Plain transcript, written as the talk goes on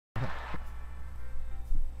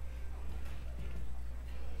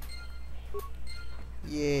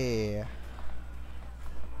Yeah.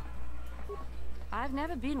 I've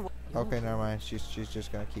never been. Okay, never mind. She's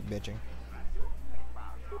just gonna keep bitching.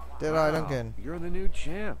 Did I, Duncan? You're the new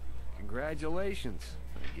champ. Congratulations,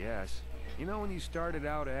 I guess. You know, when you started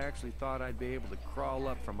out, I actually thought I'd be able to crawl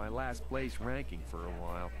up from my last place ranking for a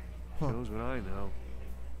while. Knows what I know.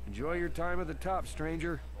 Enjoy your time at the top,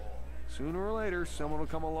 stranger. Sooner or later, someone will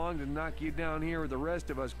come along to knock you down here with the rest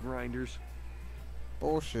of us grinders.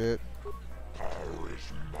 Bullshit.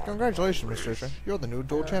 Congratulations, Mr. Fisher. You're the new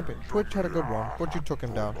dual champion. Twitch had a good run, but you took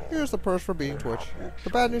him down. Here's the purse for beating Twitch. The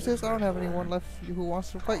bad news is I don't have anyone left who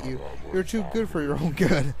wants to fight you. You're too good for your own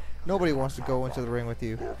good. Nobody wants to go into the ring with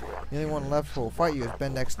you. The only one left who will fight you is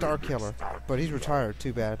Bendak's Star Killer, but he's retired.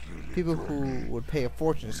 Too bad. People who would pay a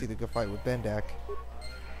fortune to see the good fight with Bendak.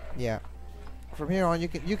 Yeah. From here on, you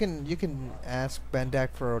can ask Bendak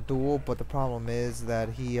for a duel, but the problem is that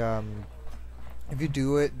he if you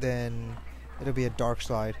do it, then it'll be a dark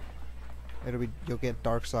side. You'll get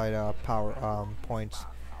dark side power points.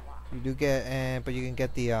 You do get, but you can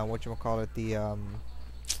get the whatchamacallit, the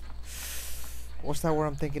what's that word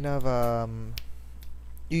I'm thinking of?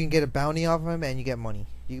 You can get a bounty off of him, and you get money.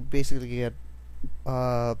 You basically get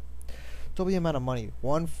double the amount of money.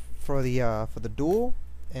 One for the duel,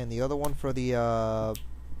 and the other one for the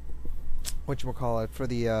whatchamacallit, for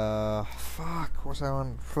the fuck, what's that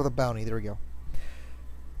one? For the bounty. There we go.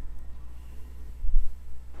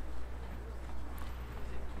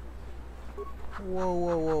 Whoa,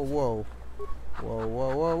 whoa, whoa, whoa. Whoa,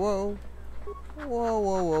 whoa, whoa, whoa. Whoa,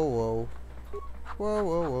 whoa, whoa, whoa. Whoa,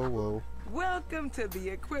 whoa, whoa, whoa. Welcome to the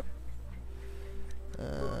equip.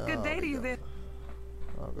 Good day to you then.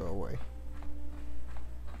 I'll go away.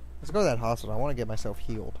 Let's go to that hospital. I want to get myself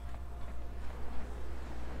healed.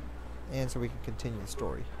 And so we can continue the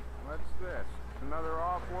story. What's this? Another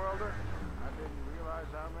off-worlder? I didn't realize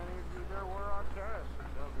how many of you there were on Taris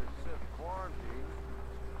until this Sith quarantine.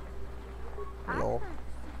 Hello.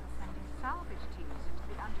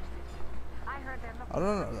 I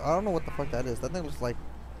don't know what the fuck that is. That thing looks like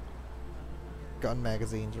gun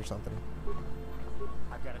magazines or something.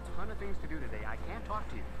 I've got a ton of things to do today. I can't talk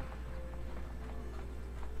to you.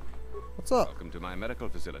 What's up? Welcome to my medical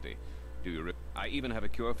facility. I even have a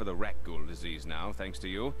cure for the rat ghoul disease now, thanks to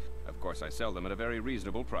you. Of course, I sell them at a very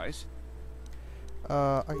reasonable price.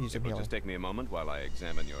 I use It will just take me a moment while I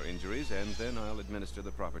examine your injuries, and then I'll administer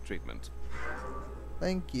the proper treatment.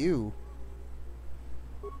 Thank you.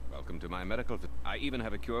 Welcome to my medical. I even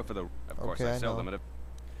have a cure for the. Of course, Okay, I sell them at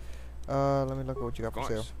a. Let me look at what you got for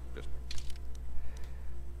sale. Just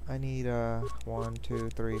I need 1, 2,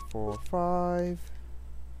 3, 4, 5.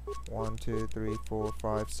 1, 2, 3, 4,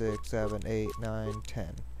 5, 6, 7, 8, 9,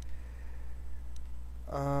 10.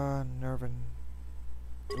 Nervin.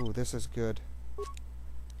 Ooh, this is good.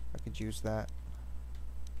 I could use that.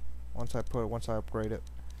 Once I upgrade it.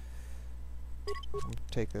 I'm gonna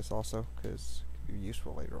take this also, because it could be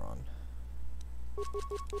useful later on.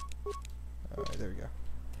 Alright, there we go.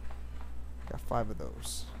 Got 5 of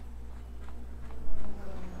those.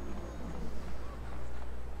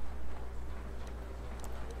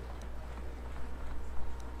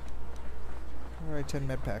 Alright, 10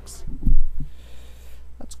 med packs.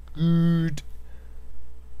 That's good.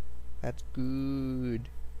 That's good.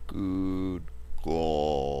 Good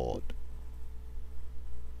God.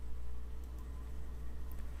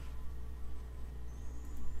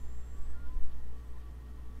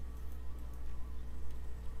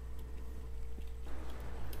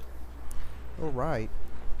 Alright,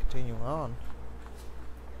 continuing on.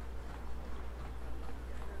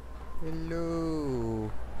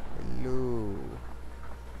 Hello. Hello.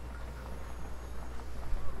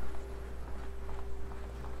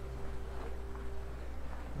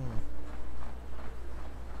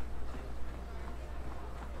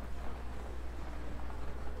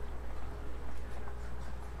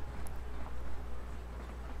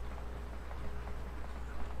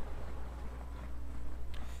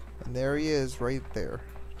 And there he is, right there.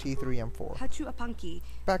 T3M4.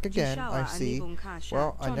 Back again, I see.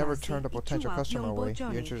 Well, I never turned a potential customer away.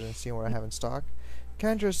 You interested in seeing what I have in stock?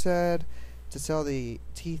 Kendra said to sell the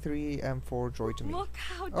T3M4 droid to me.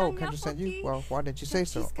 Oh, Kendra sent you? Well, why didn't you say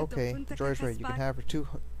so? Okay, the droid's ready. You can have her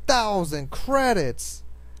 2,000 credits!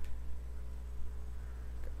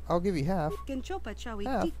 I'll give you half. Half?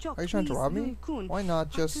 Are you trying to rob me? Why not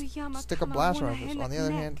just stick a blaster on this? On the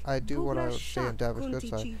other hand, I do what I would say on David's good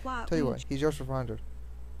side. Tell you what, he's yours for 500.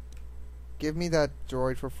 Give me that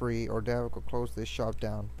droid for free, or David will close this shop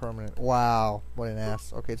down permanent. Wow, what an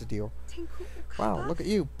ass. Okay, it's a deal. Wow, look at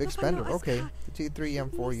you, big spender. Okay, the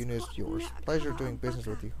T3M4 unit is yours. Pleasure doing business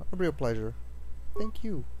with you. A real pleasure. Thank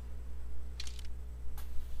you.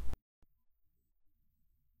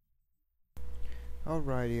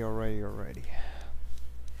 Alrighty.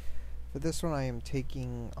 For this one I am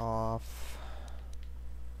taking off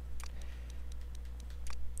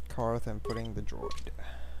Karth and putting the droid.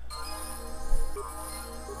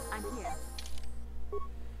 I'm here.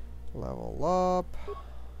 Level up.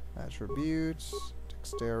 Attributes.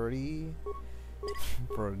 Dexterity.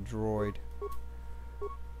 For a droid.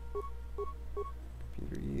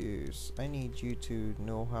 Computer use. I need you to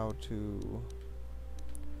know how to...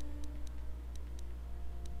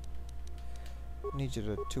 I need you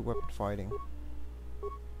to two-weapon fighting.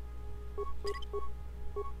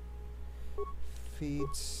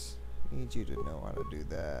 Feats. Need you to know how to do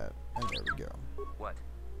that. And there we go. What?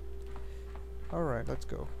 Alright, let's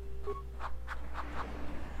go.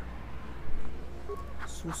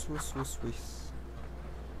 Swiss.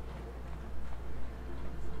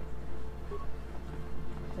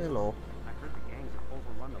 Hello. I heard the gangs have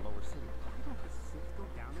overrun the lower city. You don't the Sith go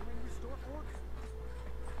down there and restore order?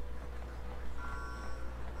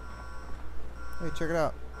 Hey, check it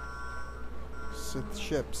out. Sith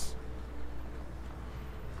ships.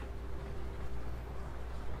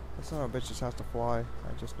 That son of a bitch just has to fly.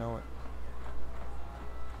 I just know it.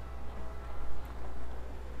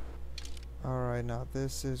 Alright, now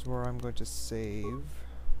this is where I'm going to save.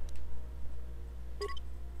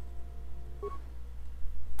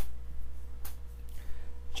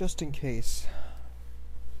 Just in case.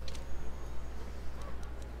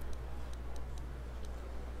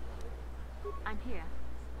 I'm here.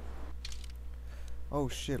 Oh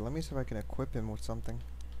shit, let me see if I can equip him with something.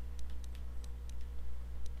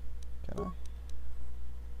 Can I?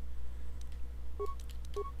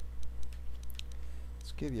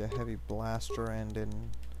 Let's give you a heavy blaster and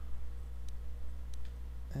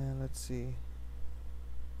let's see.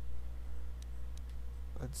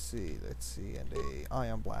 Let's see, and a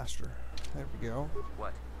ion blaster. There we go.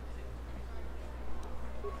 What?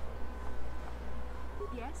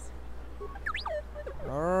 Yes?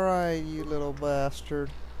 Alright, you little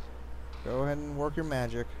bastard. Go ahead and work your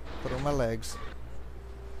magic. Put on my legs.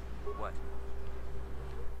 What?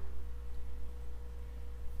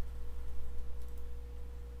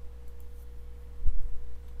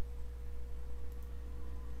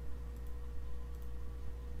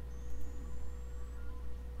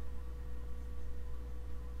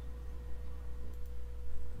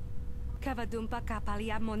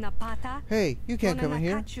 Hey, you can't come in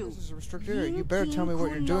here. This is a restricted area. You better tell me what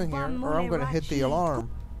you're doing here, or I'm gonna hit the alarm.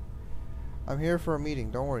 I'm here for a meeting.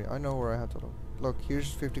 Don't worry. I know where I have to look. Look,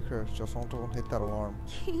 here's 50 credits. Just don't hit that alarm.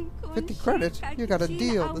 50 credits? You got a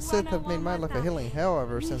deal. The Sith have made my life a healing hell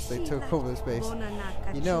ever since they took over this base.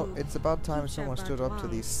 You know, it's about time someone stood up to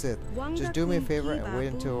these Sith. Just do me a favor and wait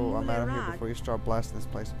until I'm out of here before you start blasting this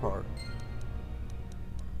place apart.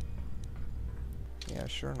 Yeah,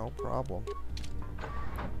 sure, no problem.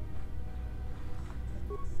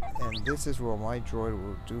 And this is where my droid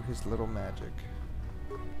will do his little magic.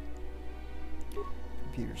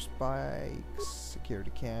 Computer spikes,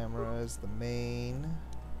 security cameras, the main,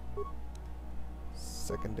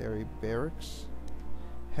 secondary barracks.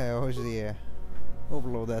 Hell yeah.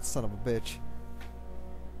 Overload that son of a bitch.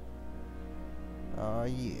 Oh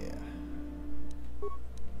yeah.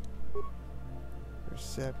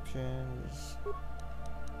 Receptions.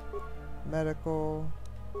 Medical.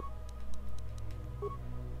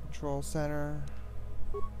 Control center.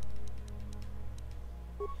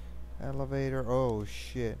 Elevator. Oh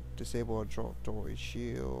shit. Disable droid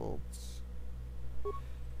shields.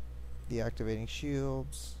 Deactivating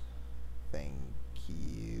shields. Thank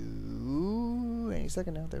you. Any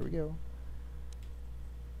second now. There we go.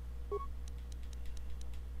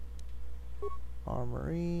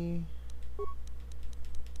 Armory.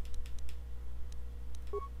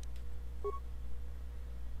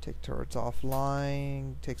 Take turrets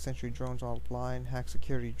offline. Take sentry drones offline. Hack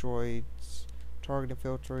security droids. Targeting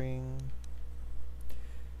filtering.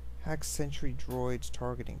 Hack sentry droids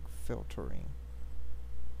targeting filtering.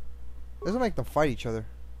 Doesn't make them fight each other.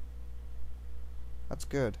 That's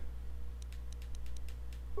good.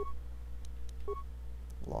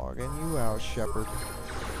 Logging you out, Shepard.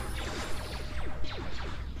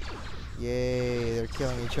 Yay, they're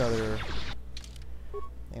killing each other.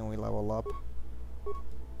 And we level up.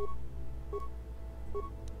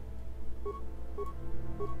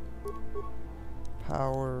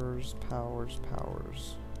 Powers.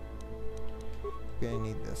 Gonna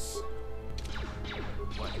need this.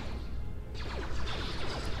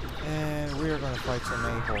 And we are gonna fight some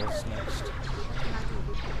a-holes next.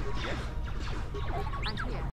 I'm here.